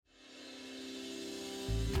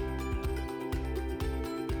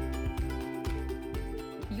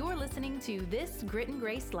listening to This Grit and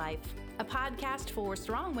Grace Life, a podcast for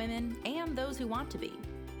strong women and those who want to be.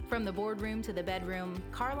 From the boardroom to the bedroom,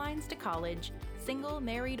 car lines to college, single,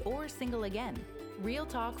 married, or single again. Real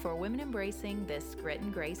talk for women embracing this grit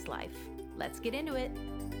and grace life. Let's get into it.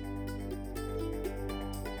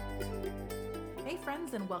 Hey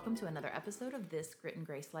friends, and welcome to another episode of This Grit and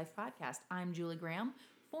Grace Life podcast. I'm Julie Graham,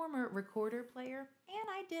 former recorder player, and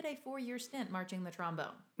I did a 4-year stint marching the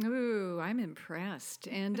trombone. Ooh, I'm impressed.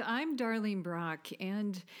 And I'm Darlene Brock,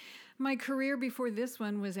 and my career before this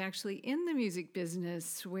one was actually in the music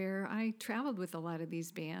business, where I traveled with a lot of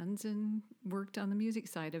these bands and worked on the music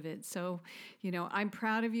side of it. So, I'm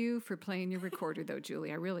proud of you for playing your recorder, though,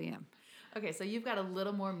 Julie. I really am. Okay, so you've got a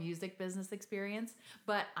little more music business experience,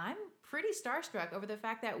 but I'm pretty starstruck over the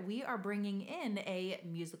fact that we are bringing in a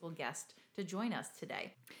musical guest to join us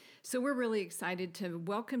today. So we're really excited to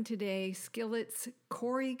welcome today Skillet's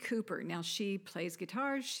Corey Cooper. Now, she plays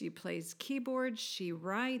guitar, she plays keyboard, she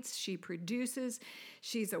writes, she produces,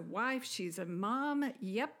 she's a wife, she's a mom.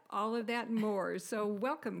 Yep, all of that and more. So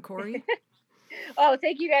welcome, Corey. Oh,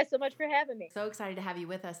 thank you guys so much for having me. So excited to have you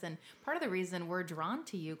with us. And part of the reason we're drawn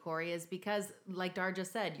to you, Corey, is because, like Dar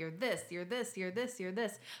just said, you're this, you're this, you're this, you're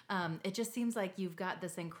this. It just seems like you've got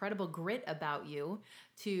this incredible grit about you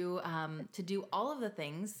to do all of the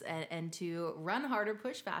things and to run harder,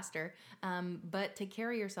 push faster, but to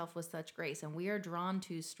carry yourself with such grace. And we are drawn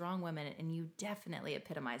to strong women, and you definitely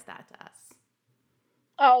epitomize that to us.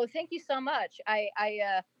 Oh, thank you so much.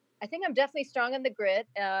 I think I'm definitely strong in the grit.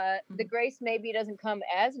 The grace maybe doesn't come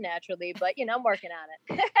as naturally, but, I'm working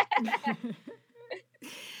on it.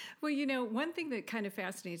 Well, one thing that kind of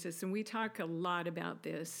fascinates us, and we talk a lot about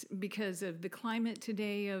this because of the climate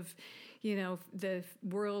today of, the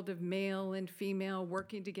world of male and female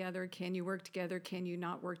working together. Can you work together? Can you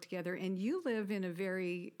not work together? And you live in a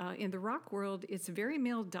very, in the rock world, it's very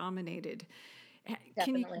male dominated. Definitely.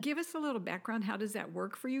 Can you give us a little background? How does that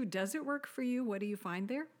work for you? Does it work for you? What do you find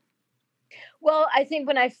there? Well, I think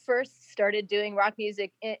when I first started doing rock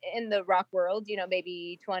music in the rock world,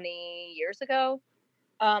 maybe 20 years ago,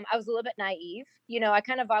 I was a little bit naive. I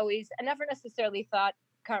never necessarily thought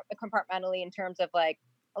compartmentally in terms of like,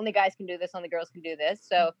 only guys can do this, only girls can do this.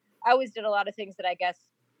 So I always did a lot of things that I guess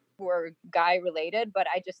were guy related, but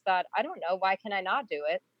I just thought, I don't know, why can I not do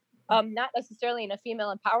it? Not necessarily in a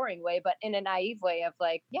female empowering way, but in a naive way of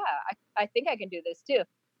like, yeah, I think I can do this too.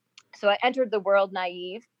 So I entered the world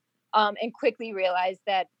naive. And quickly realized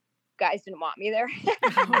that guys didn't want me there.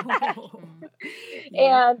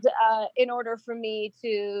 Yeah. And in order for me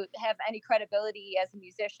to have any credibility as a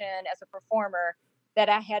musician, as a performer, that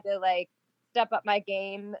I had to like step up my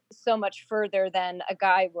game so much further than a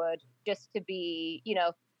guy would, just to be,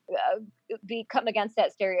 come against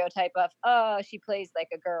that stereotype of, oh, she plays like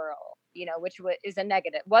a girl, which was a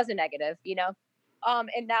negative.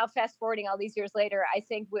 And now fast forwarding all these years later, I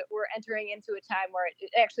think we're entering into a time where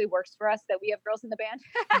it actually works for us that we have girls in the band.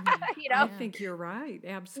 I think you're right.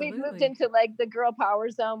 Absolutely. We've moved into like the girl power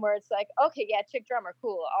zone where it's like, okay, yeah, chick drummer,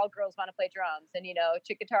 cool. All girls want to play drums, and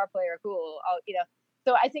chick guitar player, cool.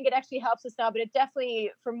 So I think it actually helps us now, but it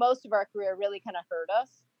definitely, for most of our career, really kind of hurt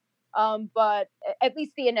us. But at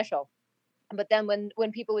least the initial. But then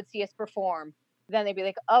when people would see us perform, then they'd be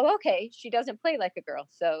like, oh, okay, she doesn't play like a girl.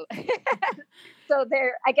 So, so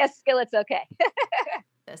there, I guess Skillet's okay.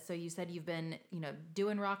 So you said you've been,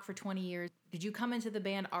 doing rock for 20 years. Did you come into the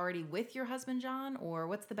band already with your husband, John, or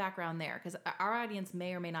what's the background there? Because our audience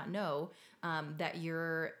may or may not know that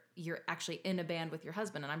you're actually in a band with your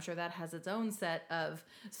husband, and I'm sure that has its own set of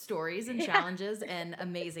stories and challenges and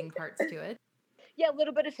amazing parts to it. Yeah, a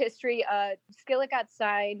little bit of history. Skillet got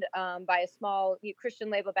signed by a small Christian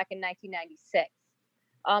label back in 1996.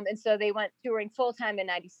 And so they went touring full time in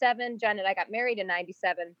 97. John and I got married in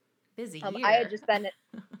 97. Busy year. I had just been,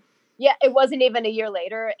 yeah, it wasn't even a year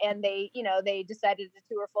later. And they decided to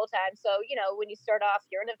tour full time. So, when you start off,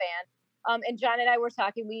 you're in a van. And John and I were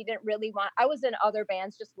talking, we didn't really I was in other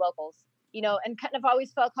bands, just locals, and kind of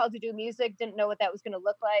always felt called to do music, didn't know what that was going to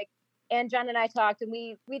look like. And John and I talked, and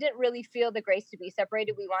we didn't really feel the grace to be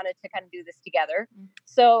separated. We wanted to kind of do this together. Mm-hmm.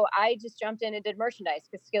 So I just jumped in and did merchandise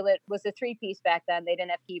because Skillet was a 3-piece back then. They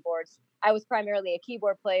didn't have keyboards. I was primarily a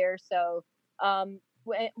keyboard player. So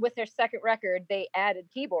with their second record, they added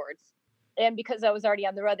keyboards. And because I was already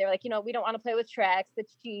on the road, they were like, we don't want to play with tracks.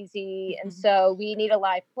 That's cheesy. Mm-hmm. And so we need a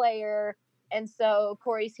live player. And so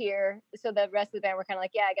Corey's here. So the rest of the band were kind of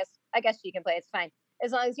like, yeah, I guess she can play. It's fine.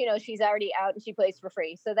 As long as, she's already out and she plays for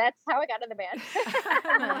free. So that's how I got in the band.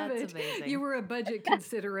 I love it. Amazing. You were a budget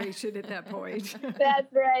consideration at that point.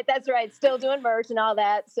 That's right. Still doing merch and all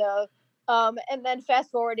that. So And then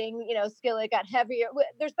fast forwarding, Skillet got heavier.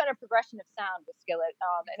 There's been a progression of sound with Skillet,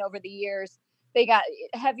 and over the years they got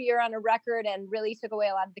heavier on a record and really took away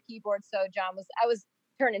a lot of the keyboards. So I was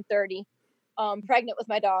turning 30, pregnant with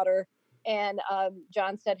my daughter, and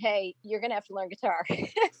John said, "Hey, you're gonna have to learn guitar."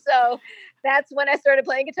 So that's when I started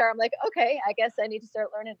playing guitar. I'm like, okay, I guess I need to start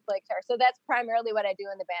learning to play guitar. So that's primarily what I do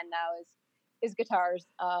in the band now is guitars.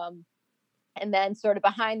 And then sort of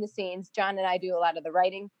behind the scenes, John and I do a lot of the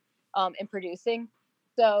writing and producing.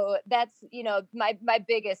 So that's my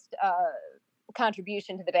biggest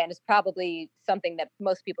contribution to the band is probably something that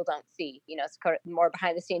most people don't see. It's more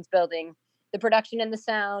behind the scenes, building the production and the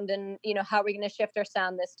sound, and how are we going to shift our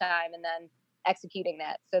sound this time, and then executing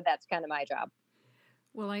that. So that's kind of my job.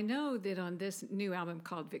 Well, I know that on this new album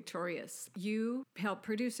called Victorious, you helped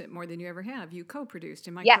produce it more than you ever have. You co-produced,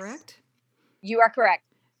 am I Yes, correct? you are correct.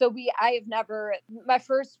 So I have never, my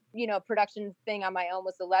first, production thing on my own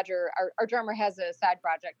was the Ledger. Our drummer has a side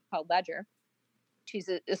project called Ledger. She's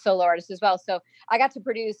a solo artist as well. So I got to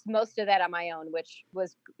produce most of that on my own, which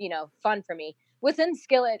was, fun for me. Within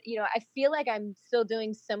Skillet, I feel like I'm still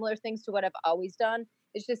doing similar things to what I've always done.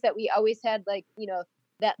 It's just that we always had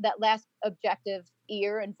that last objective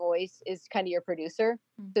ear and voice is kind of your producer.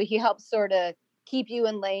 Mm-hmm. So he helps sort of keep you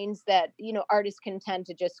in lanes that artists can tend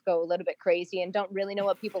to just go a little bit crazy and don't really know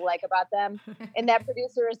what people like about them. And that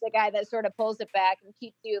producer is the guy that sort of pulls it back and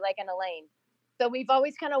keeps you like in a lane. So we've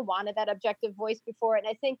always kind of wanted that objective voice before, and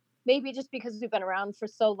I think maybe just because we've been around for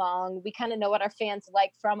so long, we kind of know what our fans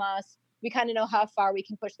like from us. We kind of know how far we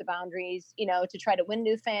can push the boundaries, to try to win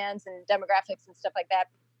new fans and demographics and stuff like that.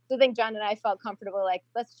 So I think John and I felt comfortable, like,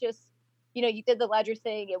 let's just, you did the Ledger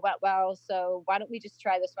thing, it went well, so why don't we just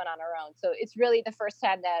try this one on our own? So it's really the first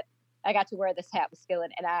time that I got to wear this hat with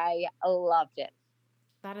Skillet, and I loved it.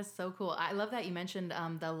 That is so cool. I love that you mentioned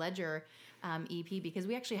the Ledger EP, because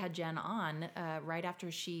we actually had Jen on right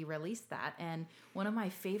after she released that. And one of my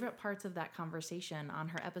favorite parts of that conversation on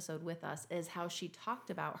her episode with us is how she talked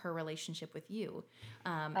about her relationship with you,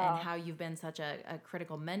 and how you've been such a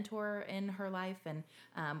critical mentor in her life, and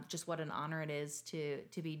just what an honor it is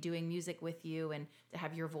to be doing music with you and to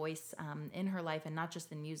have your voice in her life, and not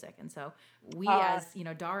just in music. And so we, as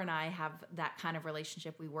Dar and I, have that kind of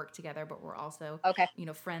relationship. We work together, but we're also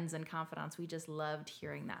friends and confidants. We just loved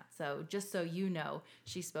hearing that. So just so you know,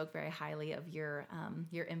 she spoke very highly of your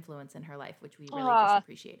influence in her life, which we really just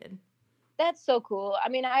appreciated. That's so cool. I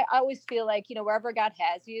mean, I always feel like, wherever God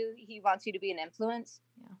has you, he wants you to be an influence.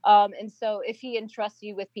 Yeah. And so if he entrusts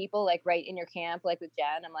you with people like right in your camp, like with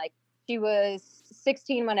Jen, I'm like, she was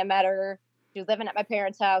 16 when I met her. She was living at my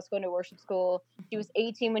parents' house, going to worship school. She was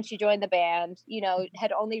 18 when she joined the band,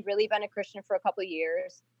 had only really been a Christian for a couple of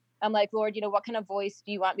years. I'm like, Lord, what kind of voice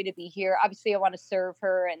do you want me to be here? Obviously, I want to serve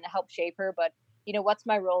her and help shape her, but, what's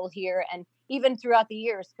my role here? And even throughout the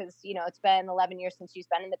years, because, it's been 11 years since she's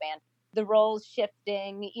been in the band, the roles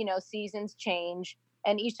shifting, seasons change.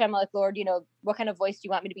 And each time I'm like, Lord, what kind of voice do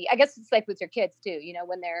you want me to be? I guess it's like with your kids too,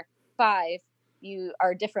 when they're 5, you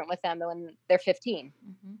are different with them than when they're 15.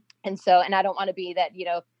 Mm-hmm. And I don't want to be that,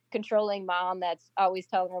 controlling mom that's always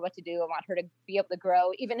telling her what to do. I want her to be able to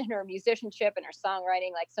grow, even in her musicianship and her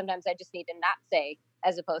songwriting. Like sometimes I just need to not say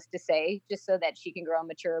as opposed to say, just so that she can grow and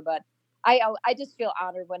mature. But I just feel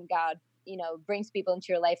honored when God, brings people into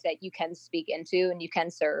your life that you can speak into and you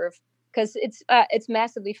can serve, because it's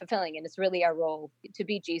massively fulfilling, and it's really our role to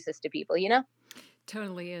be Jesus to people,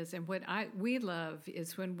 Totally is. And what we love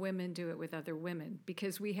is when women do it with other women,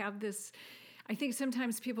 because we have this, I think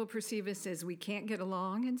sometimes people perceive us as we can't get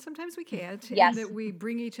along, and sometimes we can't. Yes. And that we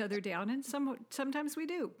bring each other down, and sometimes we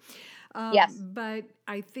do. Yes. But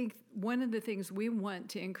I think one of the things we want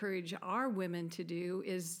to encourage our women to do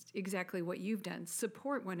is exactly what you've done.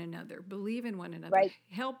 Support one another, believe in one another, right.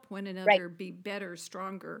 Help one another be better,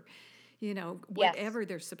 stronger, whatever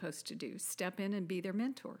they're supposed to do. Step in and be their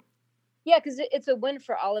mentor. Yeah, because it's a win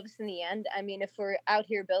for all of us in the end. I mean, if we're out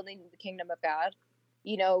here building the kingdom of God,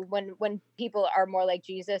 when people are more like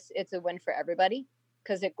Jesus, it's a win for everybody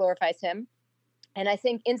because it glorifies him. And I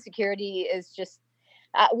think insecurity is just,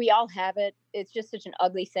 we all have it. It's just such an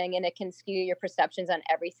ugly thing, and it can skew your perceptions on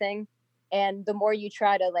everything. And the more you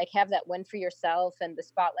try to like have that win for yourself and the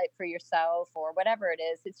spotlight for yourself or whatever it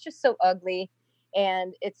is, it's just so ugly.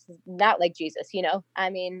 And it's not like Jesus, I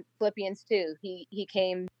mean, Philippians 2, he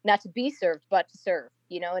came not to be served, but to serve,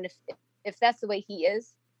 and if that's the way he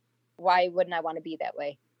is, why wouldn't I want to be that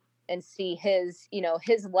way and see his,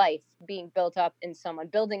 his life being built up in someone,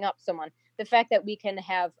 building up someone. The fact that we can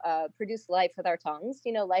have produce life with our tongues,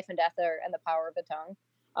 life and death are in the power of the tongue.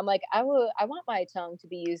 I'm like, I want my tongue to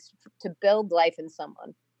be used to build life in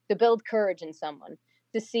someone, to build courage in someone,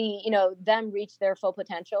 to see, them reach their full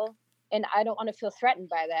potential. And I don't want to feel threatened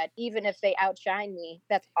by that. Even if they outshine me,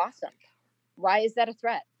 that's awesome. Why is that a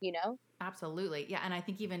threat, Absolutely. Yeah. And I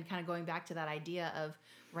think even kind of going back to that idea of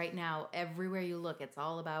right now, everywhere you look, it's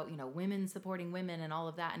all about, women supporting women and all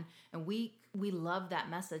of that. And we love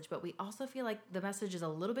that message, but we also feel like the message is a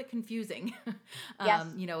little bit confusing. Yes.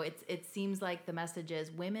 It seems like the message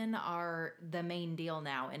is women are the main deal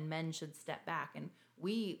now and men should step back. And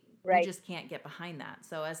we Right. just can't get behind that.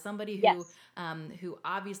 So as somebody Yes. who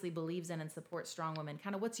obviously believes in and supports strong women,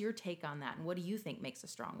 kind of what's your take on that? And what do you think makes a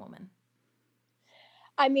strong woman?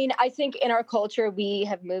 I mean, I think in our culture, we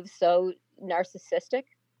have moved so narcissistic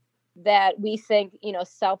that we think,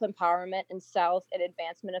 self empowerment and self and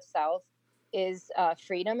advancement of self is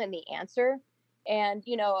freedom and the answer. And,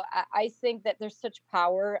 I think that there's such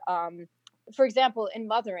power. For example, in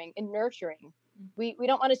mothering, in nurturing, we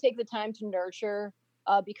don't want to take the time to nurture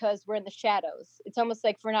because we're in the shadows. It's almost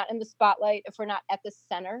like if we're not in the spotlight, if we're not at the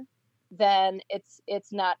center, then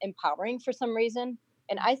it's not empowering for some reason.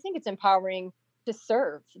 And I think it's empowering to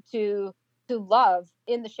serve, to love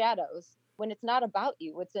in the shadows when it's not about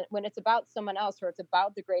you, when it's about someone else or it's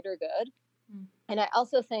about the greater good. And I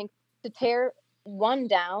also think to tear one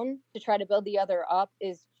down to try to build the other up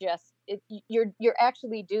is just you're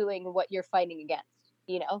actually doing what you're fighting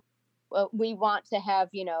against. Well, we want to have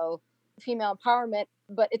female empowerment,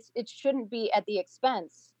 but it shouldn't be at the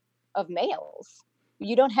expense of males.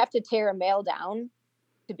 You don't have to tear a male down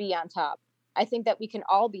to be on top. I think that we can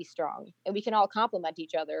all be strong and we can all complement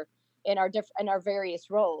each other in our various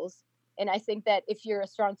roles. And I think that if you're a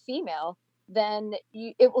strong female, then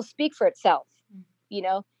it will speak for itself.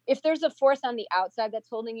 If there's a force on the outside that's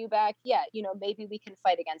holding you back, yeah, maybe we can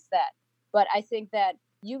fight against that. But I think that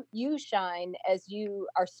you shine as you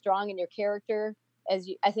are strong in your character.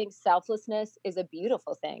 I think selflessness is a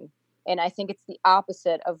beautiful thing, and I think it's the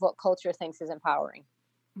opposite of what culture thinks is empowering.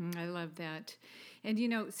 I love that. And,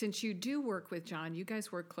 since you do work with John, you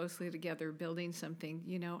guys work closely together building something,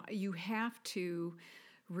 you have to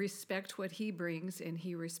respect what he brings and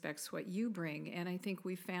he respects what you bring. And I think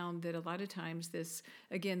we found that a lot of times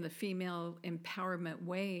the female empowerment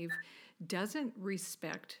wave doesn't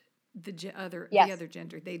respect the other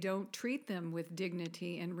gender. They don't treat them with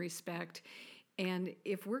dignity and respect. And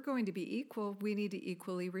if we're going to be equal, we need to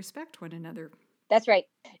equally respect one another. That's right.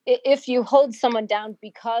 If you hold someone down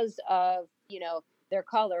because of, their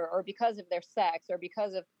color or because of their sex or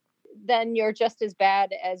then you're just as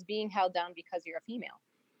bad as being held down because you're a female.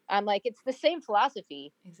 I'm like, it's the same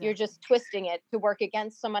philosophy. Exactly. You're just twisting it to work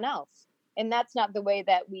against someone else. And that's not the way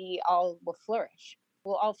that we all will flourish.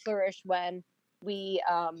 We'll all flourish when we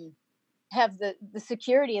have the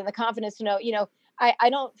security and the confidence to know, I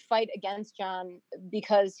don't fight against John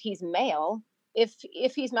because he's male. If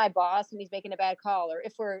he's my boss and he's making a bad call, or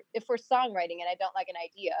if we're songwriting and I don't like an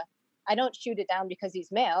idea, I don't shoot it down because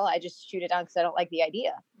he's male. I just shoot it down because I don't like the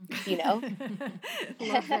idea. Love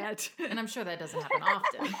that. And I'm sure that doesn't happen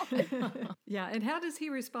often. Yeah. And how does he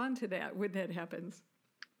respond to that when that happens?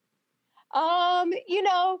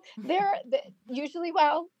 Usually,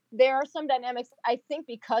 well, there are some dynamics. I think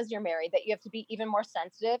because you're married that you have to be even more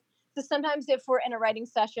sensitive. So sometimes if we're in a writing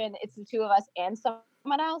session, it's the two of us and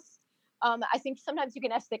someone else. I think sometimes you can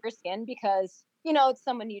have thicker skin because, it's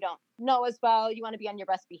someone you don't know as well. You want to be on your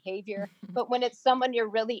best behavior. But when it's someone you're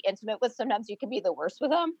really intimate with, sometimes you can be the worst with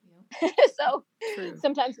them. Yep. So True.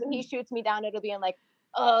 Sometimes when he shoots me down, it'll be in like,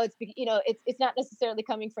 oh, it's not necessarily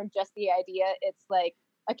coming from just the idea. It's like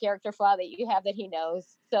a character flaw that you have that he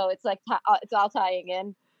knows. So it's like, it's all tying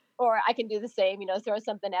in. Or I can do the same, throw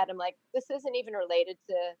something at him like, this isn't even related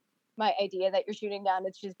to my idea that you're shooting down.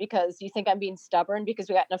 It's just because you think I'm being stubborn because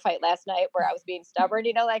we got in a fight last night where I was being stubborn,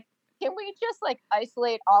 like, can we just like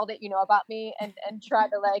isolate all that you know about me and try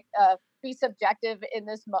to like be subjective in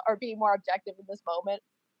this or be more objective in this moment.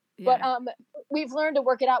 Yeah. But we've learned to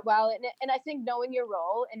work it out well. And I think knowing your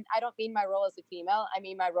role, and I don't mean my role as a female, I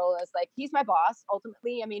mean my role as like, he's my boss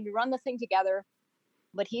ultimately. I mean, we run the thing together,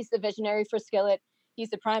 but he's the visionary for Skillet. He's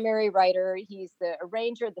the primary writer. He's the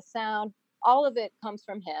arranger, the sound, all of it comes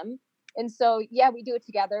from him. And so, yeah, we do it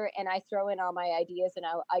together and I throw in all my ideas and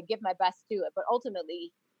I give my best to it. But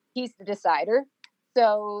ultimately, he's the decider.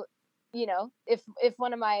 So, if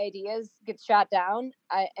one of my ideas gets shot down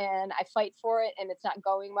I fight for it and it's not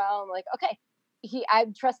going well, I'm like, okay,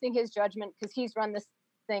 I'm trusting his judgment because he's run this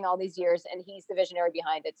thing all these years and he's the visionary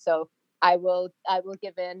behind it. So I will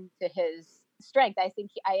give in to his strength. I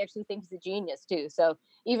actually think he's a genius too. So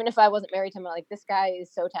even if I wasn't married to him, I'm like, this guy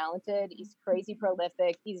is so talented. He's crazy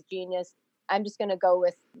prolific. He's genius. I'm just going to go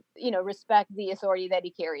with, respect the authority that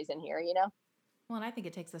he carries in here, Well, and I think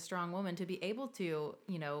it takes a strong woman to be able to,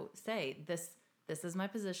 say this is my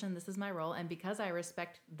position, this is my role, and because I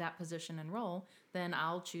respect that position and role, then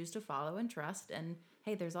I'll choose to follow and trust. And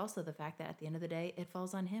hey, there's also the fact that at the end of the day, it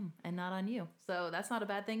falls on him and not on you. So that's not a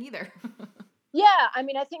bad thing either. Yeah, I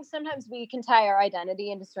mean, I think sometimes we can tie our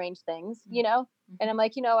identity into strange things, and I'm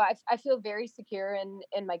like, I feel very secure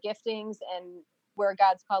in my giftings and where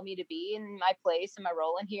God's called me to be in my place and my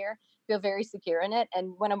role in here. Feel very secure in it.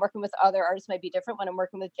 And when I'm working with other artists might be different. When I'm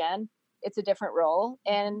working with Jen, it's a different role.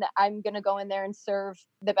 And I'm going to go in there and serve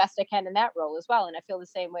the best I can in that role as well. And I feel the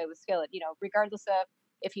same way with Skillet, regardless of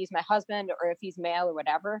if he's my husband or if he's male or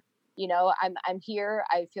whatever. I'm here.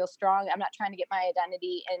 I feel strong. I'm not trying to get my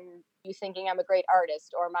identity in you thinking I'm a great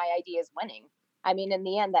artist or my idea is winning. I mean, in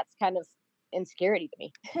the end, that's kind of insecurity to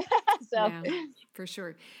me. So Yeah, for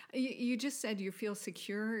sure. You just said you feel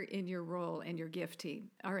secure in your role and your gifting.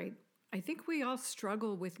 All right. I think we all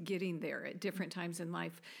struggle with getting there at different times in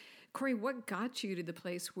life. Corey, what got you to the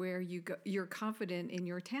place where you're confident in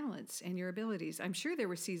your talents and your abilities? I'm sure there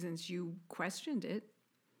were seasons you questioned it.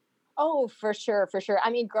 Oh, for sure, for sure. I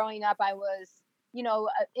mean, growing up, I was, an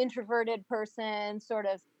introverted person, sort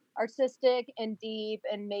of artistic and deep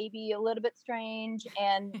and maybe a little bit strange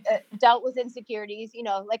and dealt with insecurities.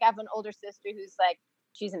 Like I have an older sister who's like,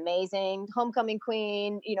 she's amazing, homecoming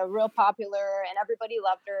queen, real popular and everybody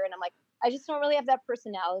loved her. And I'm like, I just don't really have that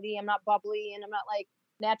personality. I'm not bubbly and I'm not like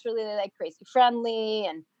naturally like crazy friendly.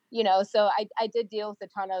 And, so I did deal with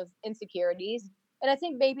a ton of insecurities. And I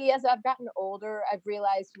think maybe as I've gotten older, I've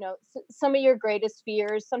realized, some of your greatest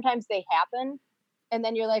fears, sometimes they happen. And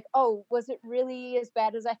then you're like, oh, was it really as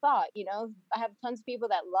bad as I thought? I have tons of people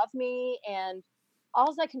that love me and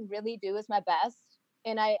all I can really do is my best.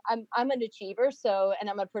 And I'm an achiever. So, and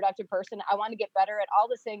I'm a productive person. I want to get better at all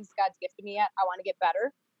the things God's gifted me at. I want to get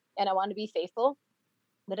better and I want to be faithful.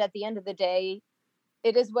 But at the end of the day,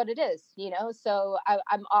 it is what it is, So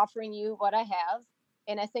I'm offering you what I have,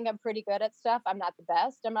 and I think I'm pretty good at stuff. I'm not the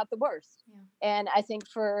best. I'm not the worst. Yeah. And I think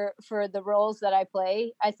for the roles that I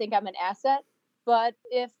play, I think I'm an asset. But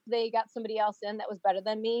if they got somebody else in that was better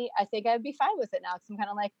than me, I think I'd be fine with it now. Because I'm kind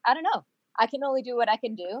of like, I don't know. I can only do what I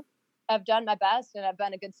can do. I've done my best, and I've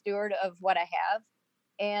been a good steward of what I have,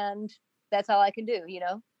 and that's all I can do.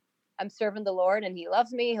 I'm serving the Lord, and He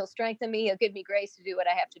loves me. He'll strengthen me. He'll give me grace to do what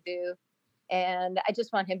I have to do. And I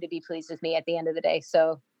just want him to be pleased with me at the end of the day.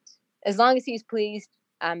 So as long as he's pleased,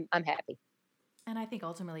 I'm happy. And I think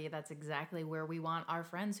ultimately that's exactly where we want our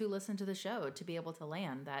friends who listen to the show to be able to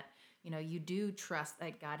land, that, you do trust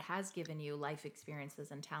that God has given you life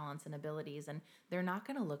experiences and talents and abilities, and they're not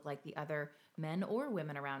going to look like the other men or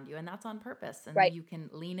women around you. And that's on purpose. And right. You can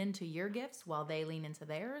lean into your gifts while they lean into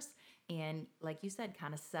theirs. And like you said,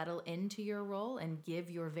 kind of settle into your role and give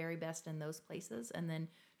your very best in those places. And then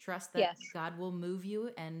trust that yes. God will move you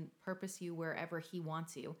and purpose you wherever He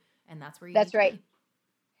wants you. And that's where you That's need right. to be.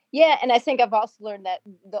 Yeah. And I think I've also learned that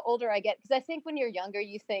the older I get, because I think when you're younger,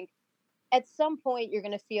 you think at some point you're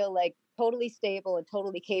going to feel like totally stable and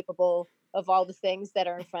totally capable of all the things that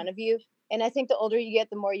are in front of you. And I think the older you get,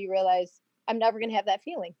 the more you realize I'm never going to have that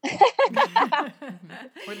feeling.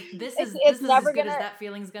 Or this is as good as that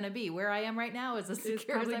feeling's going to be. Where I am right now is as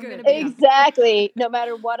secure as I'm going to be. Exactly. No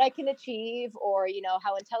matter what I can achieve or,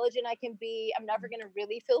 how intelligent I can be, I'm never going to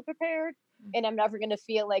really feel prepared, and I'm never going to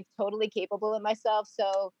feel like totally capable of myself.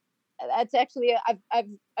 So that's actually,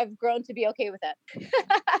 I've grown to be okay with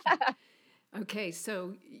that. Okay,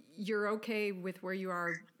 so you're okay with where you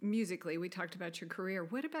are musically. We talked about your career.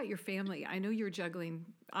 What about your family? I know you're juggling.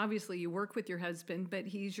 Obviously, you work with your husband, but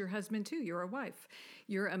he's your husband too. You're a wife.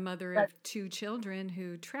 You're a mother of 2 children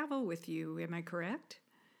who travel with you. Am I correct?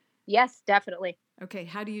 Yes, definitely. Okay,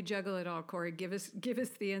 how do you juggle it all, Corey? Give us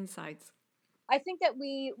the insights. I think that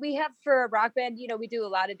we have, for a rock band, we do a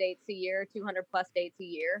lot of dates a year, 200 plus dates a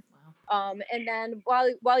year. Wow. And then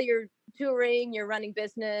while you're touring, you're running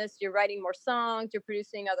business, you're writing more songs, you're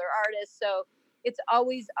producing other artists. So it's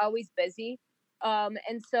always busy.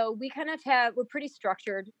 And so we kind of we're pretty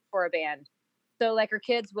structured for a band. So like our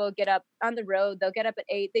kids will get up on the road, they'll get up at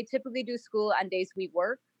 8. They typically do school on days we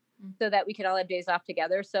work so that we can all have days off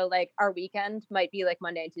together. So like our weekend might be like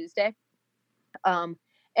Monday and Tuesday.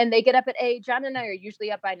 And they get up at 8. John and I are usually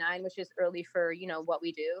up by 9, which is early for, what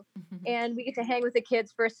we do. And we get to hang with the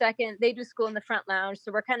kids for a second. They do school in the front lounge.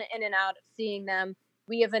 So we're kind of in and out of seeing them.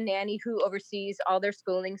 We have a nanny who oversees all their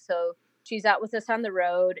schooling. So she's out with us on the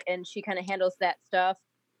road and she kind of handles that stuff.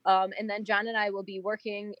 And then John and I will be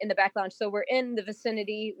working in the back lounge. So we're in the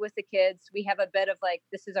vicinity with the kids. We have a bit of like,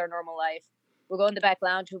 this is our normal life. We'll go in the back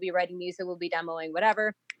lounge. We'll be writing music. We'll be demoing,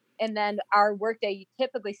 whatever. And then our workday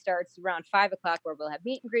typically starts around 5 o'clock where we'll have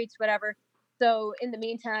meet and greets, whatever. So in the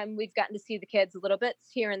meantime, we've gotten to see the kids a little bit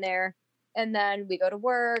here and there. And then we go to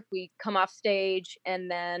work, we come off stage, and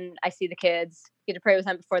then I see the kids, get to pray with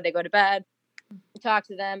them before they go to bed, talk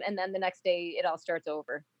to them, and then the next day it all starts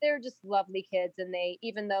over. They're just lovely kids, and they,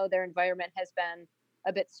 even though their environment has been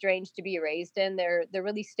a bit strange to be raised in, they're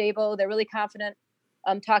really stable, they're really confident.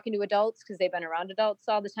 Talking to adults because they've been around adults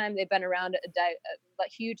all the time. They've been around a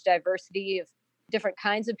huge diversity of different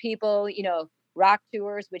kinds of people. Rock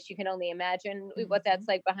tours, which you can only imagine what that's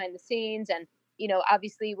like behind the scenes, and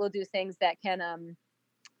obviously we'll do things that can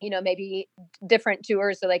maybe different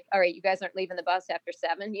tours. So like, all right, you guys aren't leaving the bus after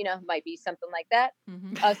 7, might be something like that.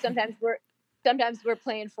 Sometimes we're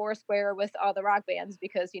playing Foursquare with all the rock bands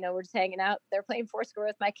because we're just hanging out. They're playing Foursquare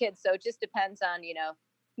with my kids, so it just depends on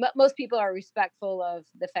most people are respectful of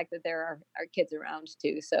the fact that there are kids around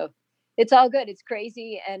too. So it's all good. It's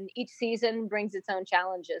crazy, and each season brings its own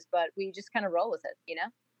challenges, but we just kind of roll with it.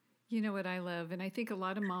 You know what I love? And I think a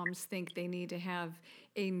lot of moms think they need to have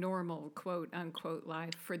a normal, quote unquote,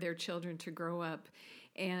 life for their children to grow up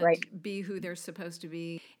and Right. be who they're supposed to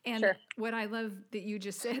be. And Sure. what I love that you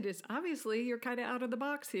just said is obviously you're kind of out of the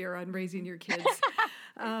box here on raising your kids.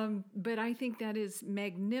 But I think that is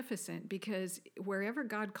magnificent because wherever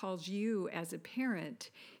God calls you as a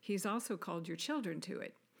parent, He's also called your children to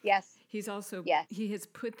it. Yes. He's also, Yes. He has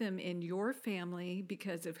put them in your family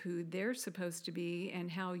because of who they're supposed to be and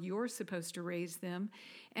how you're supposed to raise them.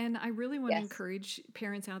 And I really want to Yes. encourage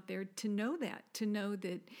parents out there to know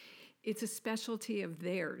that it's a specialty of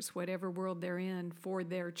theirs, whatever world they're in, for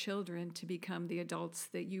their children to become the adults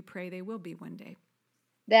that you pray they will be one day.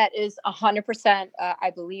 That is 100%. I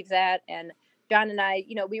believe that. And John and I,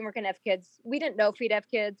 we weren't going to have kids. We didn't know if we'd have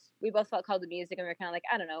kids. We both felt called to music, and we were kind of like,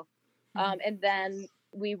 I don't know. And then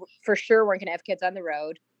we for sure weren't going to have kids on the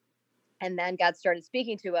road. And then God started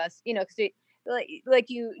speaking to us, because like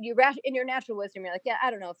you in your natural wisdom, you're like, yeah,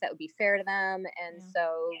 I don't know if that would be fair to them. And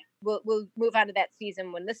so we'll move on to that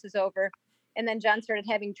season when this is over. And then John started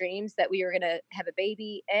having dreams that we were going to have a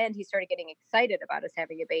baby, and he started getting excited about us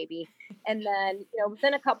having a baby. And then,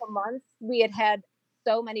 within a couple months, we had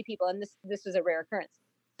so many people, and this was a rare occurrence.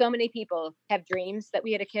 So many people have dreams that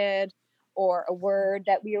we had a kid, or a word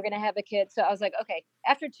that we were going to have a kid. So I was like, okay,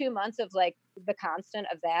 after 2 months of like the constant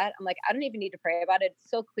of that, I'm like, I don't even need to pray about it. It's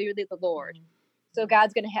so clearly the Lord. So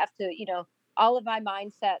God's going to have to, all of my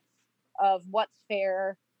mindsets of what's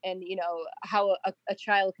fair and, how a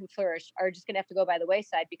child can flourish are just going to have to go by the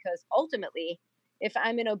wayside, because ultimately, if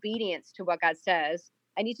I'm in obedience to what God says,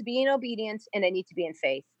 I need to be in obedience and I need to be in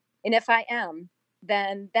faith. And if I am,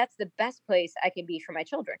 then that's the best place I can be for my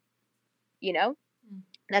children.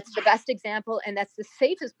 That's the best example, and that's the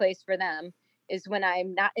safest place for them, is when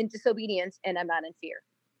I'm not in disobedience and I'm not in fear.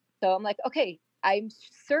 So I'm like, okay, I'm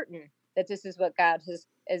certain that this is what God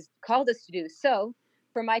has called us to do. So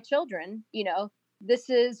for my children, this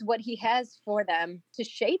is what He has for them to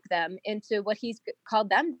shape them into what He's called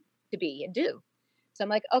them to be and do. So I'm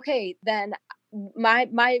like, okay, then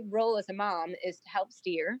my role as a mom is to help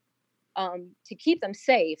steer, to keep them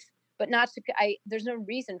safe, but not to. There's no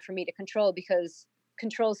reason for me to control, because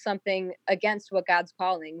control something against what God's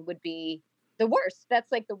calling would be the worst.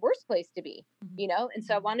 That's like the worst place to be, And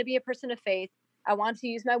so I want to be a person of faith. I want to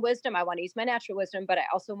use my wisdom. I want to use my natural wisdom, but I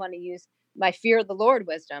also want to use my fear of the Lord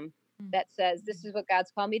wisdom that says, this is what God's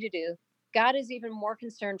called me to do. God is even more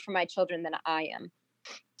concerned for my children than I am.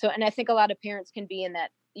 So, and I think a lot of parents can be in that.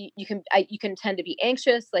 You can tend to be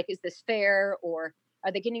anxious. Like, is this fair? Or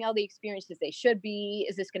are they getting all the experiences they should be?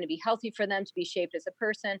 Is this going to be healthy for them to be shaped as a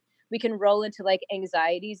person? We can roll into like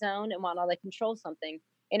anxiety zone and want to like control something.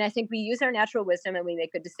 And I think we use our natural wisdom and we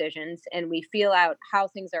make good decisions, and we feel out how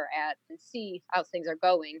things are at and see how things are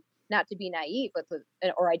going, not to be naive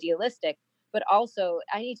or idealistic, but also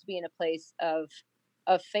I need to be in a place of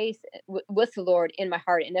faith with the Lord in my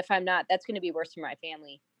heart. And if I'm not, that's going to be worse for my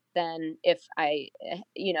family than if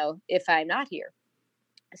if I'm not here.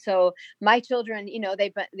 So my children,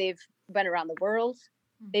 they've been around the world.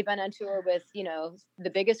 They've been on tour with, the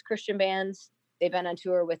biggest Christian bands. They've been on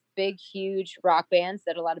tour with big, huge rock bands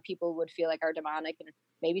that a lot of people would feel like are demonic, and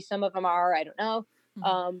maybe some of them are, I don't know.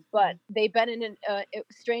 But they've been in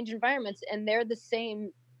strange environments, and they're the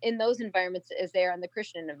same in those environments as they are in the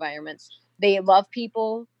Christian environments. They love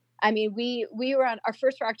people. I mean, we were on our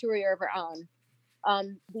first rock tour we were ever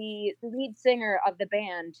on. The lead singer of the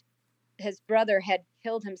band, his brother had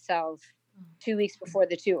killed himself 2 weeks before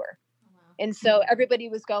the tour. And so everybody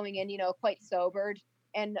was going in, quite sobered.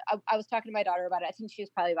 And I was talking to my daughter about it. I think she was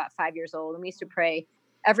probably about 5 years old. And we used to pray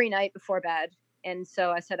every night before bed. And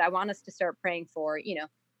so I said, I want us to start praying for,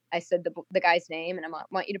 I said the guy's name, and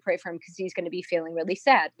want you to pray for him because he's going to be feeling really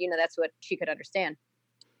sad. That's what she could understand.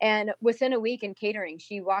 And within a week in catering,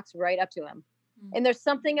 she walks right up to him. And there's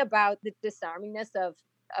something about the disarmingness of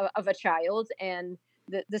a child and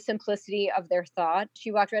the simplicity of their thought.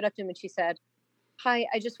 She walked right up to him and she said, "Hi,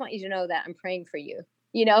 I just want you to know that I'm praying for you."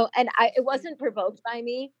 And it wasn't provoked by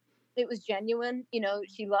me. It was genuine.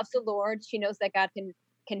 She loves the Lord. She knows that God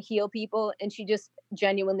can heal people, and she just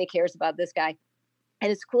genuinely cares about this guy.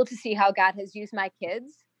 And it's cool to see how God has used my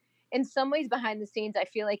kids in some ways behind the scenes. I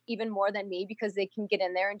feel like even more than me, because they can get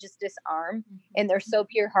in there and just disarm, and they're so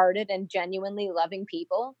pure-hearted and genuinely loving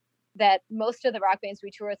people that most of the rock bands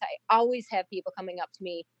we tour with, I always have people coming up to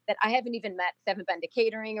me that I haven't even met, haven't been to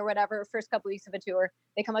catering or whatever. First couple weeks of a tour,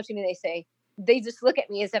 they come up to me and they just look at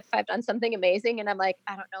me as if I've done something amazing, and I'm like,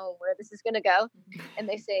 I don't know where this is going to go. And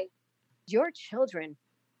they say, "Your children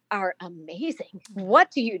are amazing.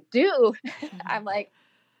 What do you do?" I'm like,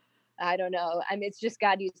 I don't know. I mean, it's just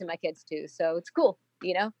God using my kids too. So it's cool,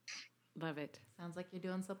 Love it. Sounds like you're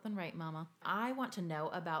doing something right, Mama. I want to know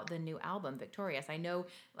about the new album, Victorious. I know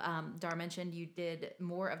Dar mentioned you did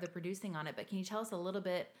more of the producing on it, but can you tell us a little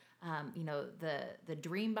bit, the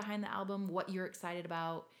dream behind the album, what you're excited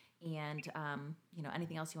about, and,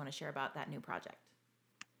 anything else you want to share about that new project?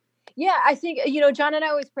 Yeah, I think, John and I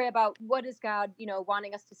always pray about what is God,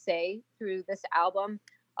 wanting us to say through this album.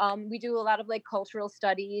 We do a lot of like cultural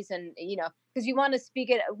studies and, because you want to speak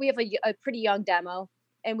it. We have a pretty young demo,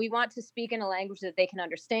 and we want to speak in a language that they can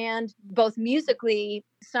understand, both musically,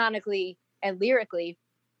 sonically, and lyrically,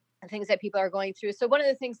 and things that people are going through. So one of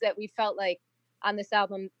the things that we felt like on this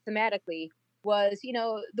album thematically was,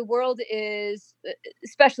 the world is,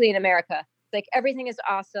 especially in America, like everything is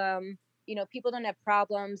awesome. People don't have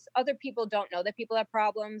problems. Other people don't know that people have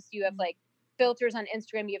problems. You have like filters on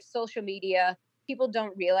Instagram, you have social media. People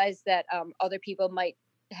don't realize that other people might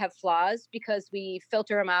have flaws because we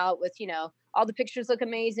filter them out with, all the pictures look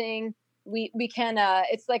amazing. We can,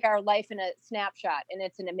 it's like our life in a snapshot, and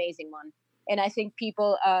it's an amazing one. And I think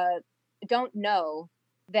people don't know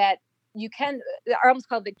that you can, our album's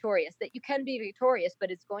called Victorious, that you can be victorious,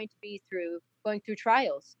 but it's going to be through going through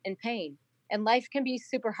trials and pain. And life can be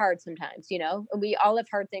super hard sometimes, and we all have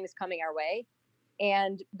hard things coming our way.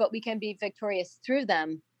 But we can be victorious through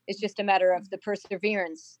them. It's just a matter of the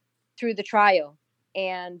perseverance through the trial,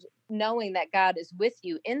 and knowing that God is with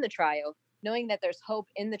you in the trial, knowing that there's hope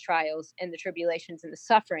in the trials and the tribulations and the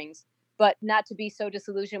sufferings, but not to be so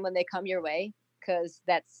disillusioned when they come your way, because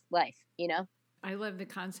that's life, I love the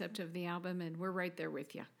concept of the album, and we're right there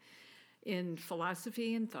with you in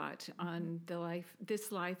philosophy and thought on the life.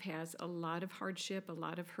 This life has a lot of hardship, a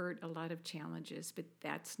lot of hurt, a lot of challenges, but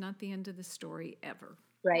that's not the end of the story ever.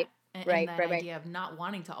 Right. And Right. that idea of not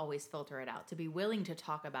wanting to always filter it out, to be willing to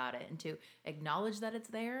talk about it and to acknowledge that it's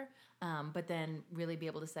there, but then really be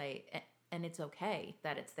able to say, and it's okay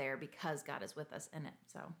that it's there because God is with us in it.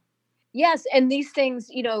 So Yes, and these things,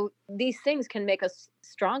 can make us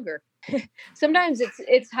stronger. Sometimes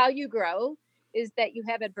it's how you grow, is that you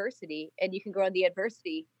have adversity and you can grow in the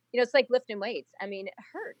adversity. It's like lifting weights. I mean, it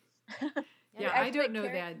hurts. Yeah, I don't know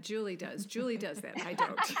that. Julie does. Julie does that. I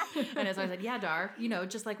don't. And as I said, yeah, Dar,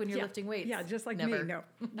 just like when you're lifting weights. Yeah, just like Never. me. No.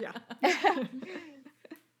 Yeah.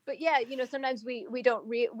 But yeah, sometimes we don't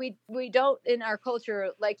we don't in our culture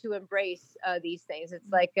like to embrace these things. It's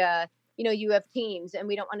like you have teams, and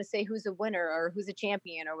we don't want to say who's a winner or who's a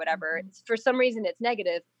champion or whatever. It's, for some reason, it's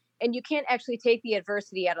negative, and you can't actually take the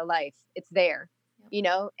adversity out of life. It's there,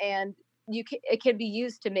 and it can be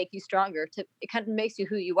used to make you stronger. It kind of makes you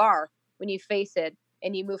who you are when you face it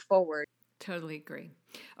and you move forward. Totally agree.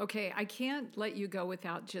 Okay, I can't let you go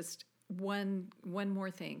without just one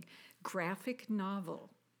more thing. Graphic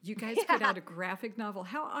novel. You guys put out a graphic novel.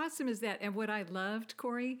 How awesome is that? And what I loved,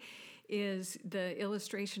 Corey, is the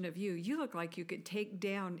illustration of you. You look like you could take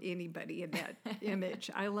down anybody in that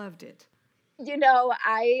image. I loved it.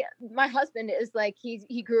 My husband is like,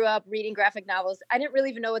 he grew up reading graphic novels. I didn't really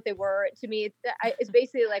even know what they were. To me, it's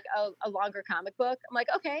basically like a longer comic book. I'm like,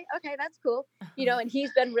 okay, that's cool. And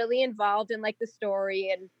he's been really involved in like the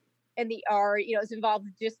story and the art, is involved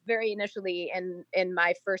just very initially in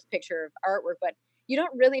my first picture of artwork, but you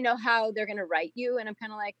don't really know how they're going to write you. And I'm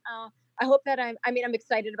kind of like, oh, I hope that I'm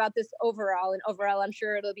excited about this overall, and overall, I'm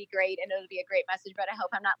sure it'll be great and it'll be a great message, but I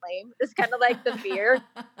hope I'm not lame. It's kind of like the fear.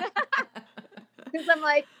 Because I'm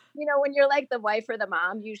like, when you're like the wife or the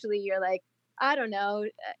mom, usually you're like, I don't know,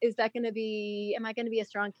 am I going to be a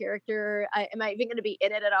strong character? Am I even going to be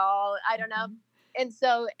in it at all? I don't know. And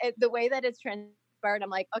so the way that it's transpired, I'm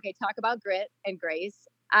like, okay, talk about grit and grace.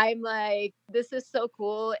 I'm like, this is so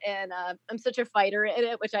cool. And I'm such a fighter in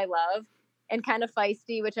it, which I love. and kind of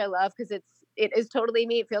feisty, which I love because it is totally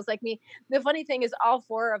me. It feels like me. The funny thing is, all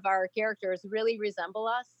four of our characters really resemble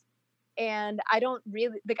us, and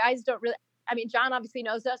the guys don't really. I mean, John obviously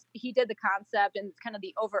knows us. He did the concept and kind of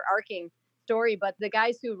the overarching story, but the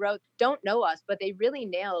guys who wrote don't know us, but they really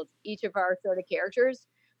nailed each of our sort of characters,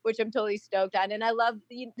 which I'm totally stoked on. And I love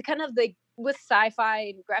with sci-fi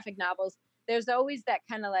and graphic novels, there's always that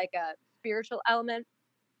kind of like a spiritual element,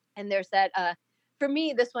 and there's that for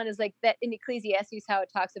me, this one is like that in Ecclesiastes, how it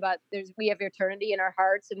talks about we have eternity in our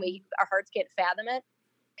hearts, and our hearts can't fathom it.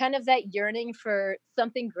 Kind of that yearning for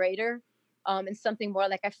something greater, and something more.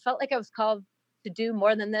 Like I felt like I was called to do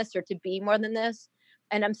more than this or to be more than this,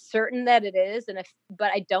 and I'm certain that it is.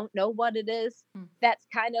 But I don't know what it is. That's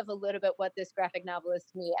kind of a little bit what this graphic novel is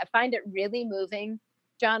to me. I find it really moving.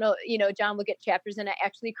 John will get chapters and I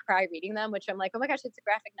actually cry reading them, which I'm like, oh my gosh, it's a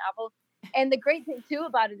graphic novel. And the great thing too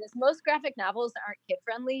about it is most graphic novels aren't kid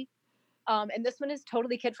friendly. And this one is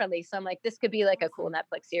totally kid friendly. So I'm like, this could be like a cool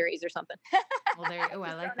Netflix series or something. Well,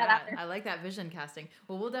 I like that. I like that vision casting.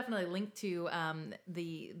 Well, we'll definitely link to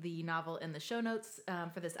the novel in the show notes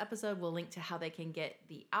for this episode. We'll link to how they can get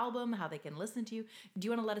the album, how they can listen to you. Do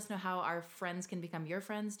you want to let us know how our friends can become your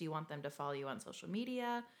friends? Do you want them to follow you on social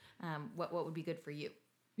media? What would be good for you?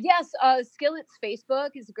 Yes, Skillet's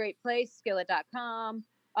Facebook is a great place, skillet.com.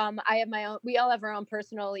 I have my own, we all have our own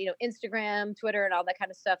personal, Instagram, Twitter, and all that kind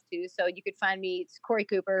of stuff too. So you could find me, it's Corey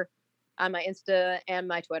Cooper on my Insta and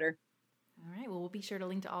my Twitter. All right. Well, we'll be sure to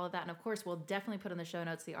link to all of that. And of course, we'll definitely put in the show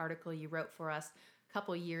notes the article you wrote for us a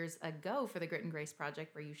couple years ago for the Grit and Grace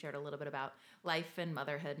Project, where you shared a little bit about life and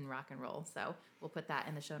motherhood and rock and roll. So we'll put that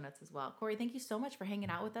in the show notes as well. Corey, thank you so much for hanging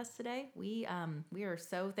out with us today. We are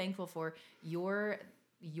so thankful for your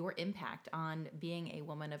impact on being a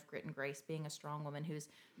woman of grit and grace, being a strong woman who's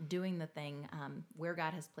doing the thing where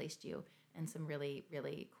God has placed you in some really,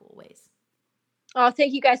 really cool ways. Oh,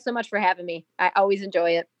 thank you guys so much for having me. I always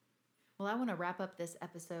enjoy it. Well, I want to wrap up this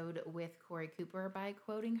episode with Corey Cooper by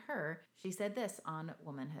quoting her. She said this on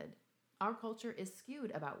womanhood. Our culture is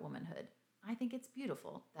skewed about womanhood. I think it's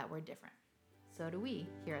beautiful that we're different. So do we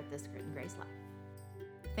here at This Grit and Grace Life.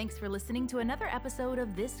 Thanks for listening to another episode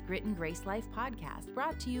of This Grit and Grace Life podcast,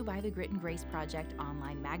 brought to you by the Grit and Grace Project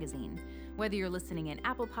online magazine. Whether you're listening in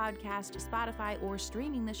Apple Podcast, Spotify, or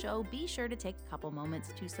streaming the show, be sure to take a couple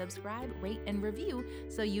moments to subscribe, rate, and review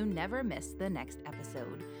so you never miss the next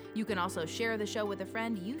episode. You can also share the show with a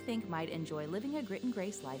friend you think might enjoy living a Grit and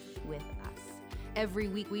Grace life with us. Every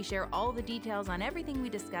week we share all the details on everything we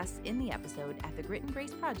discuss in the episode at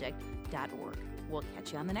thegritandgraceproject.org. We'll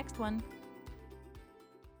catch you on the next one.